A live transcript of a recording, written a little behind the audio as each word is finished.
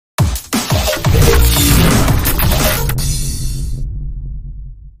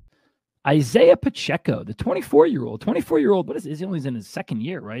Isaiah Pacheco, the 24-year-old. 24-year-old, what is he? Only in his second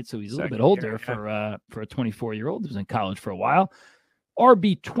year, right? So he's a little bit older for a 24-year-old. He was in college for a while.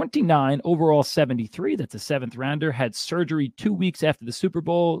 RB 29, overall 73. That's a seventh rounder. Had surgery 2 weeks after the Super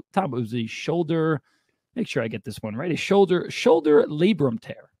Bowl. Tom, it was a shoulder. Make sure I get this one right. A shoulder labrum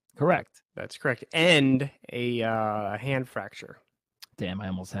tear. Correct. That's correct. And a hand fracture. Damn, I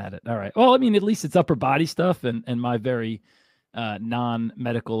almost had it. All right. Well, I mean, at least it's upper body stuff, and my very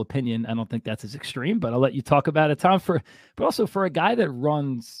non-medical opinion, I don't think that's as extreme, but I'll let you talk about it, Tom. But also for a guy that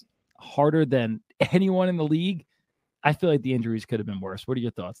runs harder than anyone in the league, I feel like the injuries could have been worse. What are your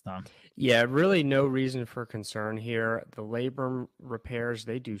thoughts, Tom? Yeah, really no reason for concern here. The labrum repairs,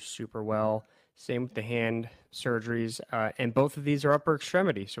 they do super well. Same with the hand surgeries. And both of these are upper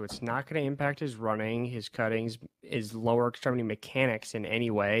extremity, so it's not going to impact his running, his cuttings, his lower extremity mechanics in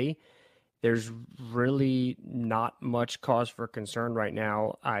any way. There's really not much cause for concern right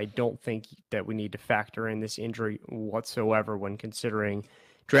now. I don't think that we need to factor in this injury whatsoever when considering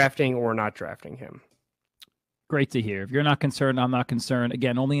drafting or not drafting him. Great to hear. If you're not concerned, I'm not concerned.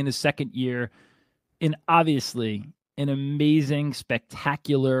 Again, only in his second year, and obviously an amazing,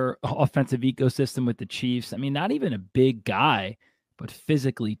 spectacular offensive ecosystem with the Chiefs. I mean, not even a big guy, but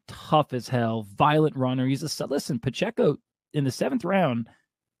physically tough as hell, violent runner. Listen, Pacheco in the seventh round,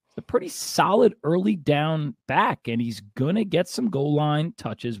 a pretty solid early down back, and he's going to get some goal line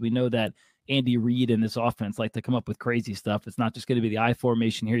touches. We know that Andy Reid and this offense like to come up with crazy stuff. It's not just going to be the I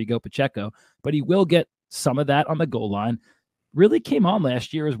formation. Here you go, Pacheco, but he will get some of that on the goal line. Really came on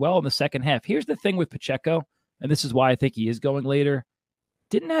last year as well in the second half. Here's the thing with Pacheco, and this is why I think he is going later.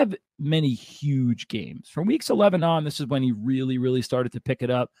 Didn't have many huge games. From weeks 11 on, this is when he really, really started to pick it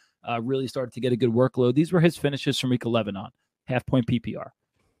up, really started to get a good workload. These were his finishes from week 11 on, half-point PPR.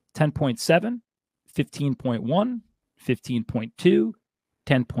 10.7, 15.1, 15.2,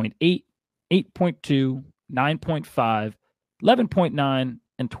 10.8, 8.2, 9.5, 11.9,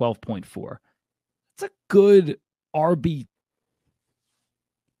 and 12.4. It's a good RB2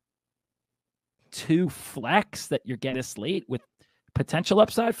 flex that you're getting slate with potential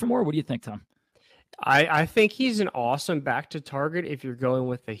upside for more. What do you think, Tom? I think he's an awesome back to target if you're going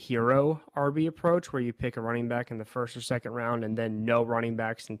with the hero RB approach where you pick a running back in the first or second round and then no running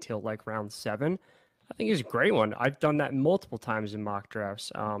backs until like round 7. I think he's a great one. I've done that multiple times in mock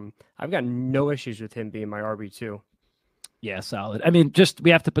drafts. I've got no issues with him being my RB2. Yeah, solid. I mean, we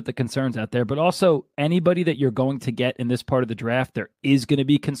have to put the concerns out there, but also anybody that you're going to get in this part of the draft, there is going to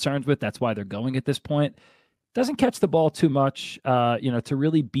be concerns with. That's why they're going at this point. Doesn't catch the ball too much, to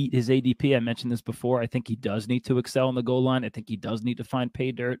really beat his ADP. I mentioned this before. I think he does need to excel on the goal line. I think he does need to find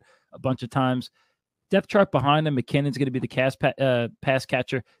pay dirt a bunch of times. Depth chart behind him, McKinnon's going to be the pass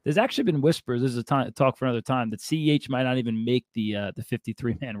catcher. There's actually been whispers, this is a talk for another time, that CEH might not even make the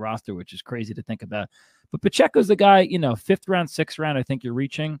 53-man roster, which is crazy to think about. But Pacheco's the guy, 5th round, 6th round, I think you're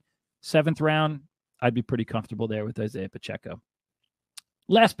reaching. 7th round, I'd be pretty comfortable there with Isaiah Pacheco.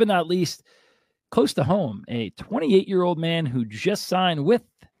 Last but not least, close to home, a 28-year-old man who just signed with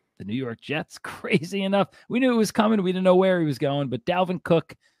the New York Jets. Crazy enough. We knew it was coming. We didn't know where he was going, but Dalvin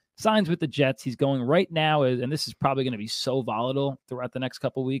Cook signs with the Jets. He's going right now, and this is probably going to be so volatile throughout the next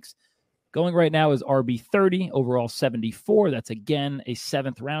couple weeks. Going right now is RB30, overall 74. That's, again, a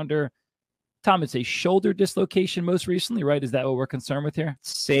 7th rounder. Tom, it's a shoulder dislocation most recently, right? Is that what we're concerned with here?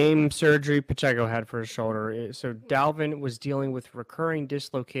 Same surgery Pacheco had for his shoulder. So Dalvin was dealing with recurring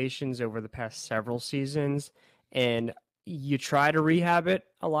dislocations over the past several seasons, and you try to rehab it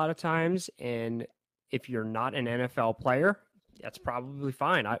a lot of times, and if you're not an NFL player, that's probably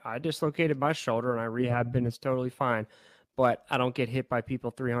fine. I dislocated my shoulder, and I rehabbed, and it's totally fine, but I don't get hit by people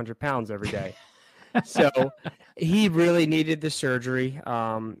 300 pounds every day. So he really needed the surgery.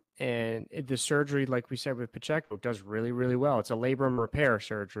 And the surgery, like we said with Pacheco, does really, really well. It's a labrum repair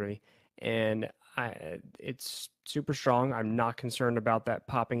surgery, and it's super strong. I'm not concerned about that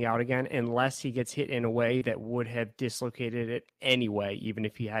popping out again unless he gets hit in a way that would have dislocated it anyway, even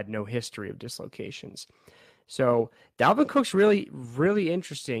if he had no history of dislocations. So Dalvin Cook's really, really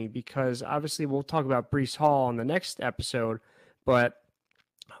interesting because obviously we'll talk about Breece Hall on the next episode, but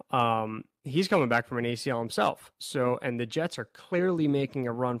he's coming back from an ACL himself. So, and the Jets are clearly making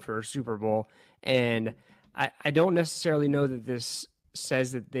a run for a Super Bowl. And I don't necessarily know that this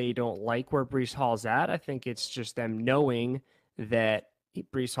says that they don't like where Breece Hall's at. I think it's just them knowing that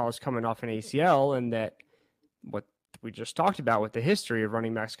Breece Hall is coming off an ACL and that what we just talked about with the history of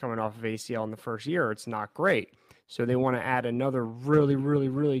running backs coming off of ACL in the first year, it's not great. So they want to add another really, really,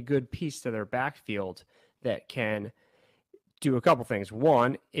 really good piece to their backfield that can do a couple things.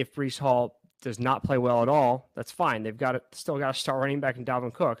 One, if Breece Hall does not play well at all, that's fine. They've still got to start running back in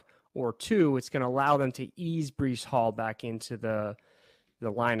Dalvin Cook. or two, it's going to allow them to ease Breece Hall back into the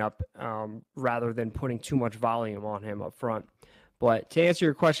lineup rather than putting too much volume on him up front. But to answer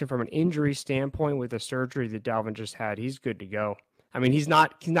your question, from an injury standpoint, with the surgery that Dalvin just had, he's good to go. I mean, he's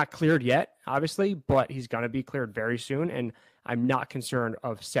not cleared yet, obviously, but he's going to be cleared very soon, and I'm not concerned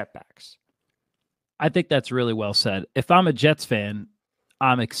of setbacks. I think that's really well said. If I'm a Jets fan,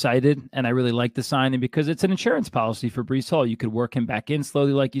 I'm excited, and I really like the signing because it's an insurance policy for Breece Hall. You could work him back in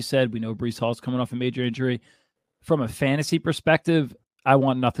slowly, like you said. We know Breece Hall's coming off a major injury. From a fantasy perspective, I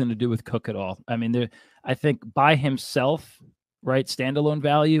want nothing to do with Cook at all. I mean, I think by himself, right, standalone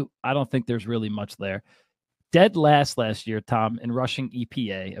value, I don't think there's really much there. Dead last year, Tom, in rushing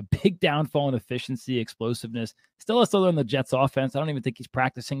EPA, a big downfall in efficiency, explosiveness. Still has to learn the Jets offense. I don't even think he's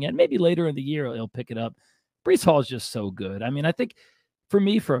practicing yet. Maybe later in the year he'll pick it up. Breece Hall is just so good. I mean, I think for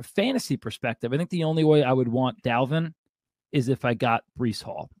me, for a fantasy perspective, I think the only way I would want Dalvin is if I got Breece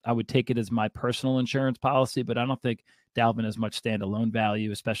Hall. I would take it as my personal insurance policy, but I don't think Dalvin has much standalone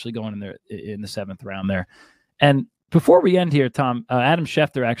value, especially going in the 7th round there. And before we end here, Tom, Adam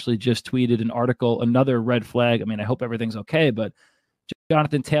Schefter actually just tweeted an article, another red flag. I mean, I hope everything's okay, but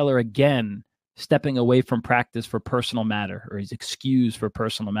Jonathan Taylor again stepping away from practice for personal matter, or he's excused for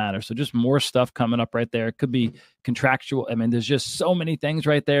personal matter. So just more stuff coming up right there. It could be contractual. I mean, there's just so many things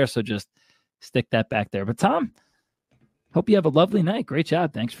right there. So just stick that back there. But Tom, hope you have a lovely night. Great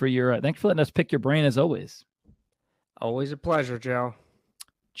job. Thanks for letting us pick your brain as always. Always a pleasure, Joe.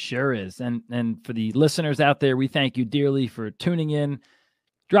 Sure is. And for the listeners out there, we thank you dearly for tuning in.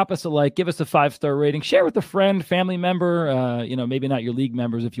 Drop us a like, give us a 5-star rating, share with a friend, family member, maybe not your league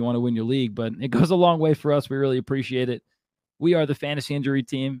members if you want to win your league, but it goes a long way for us. We really appreciate it. We are the Fantasy Injury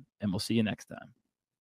Team, and we'll see you next time.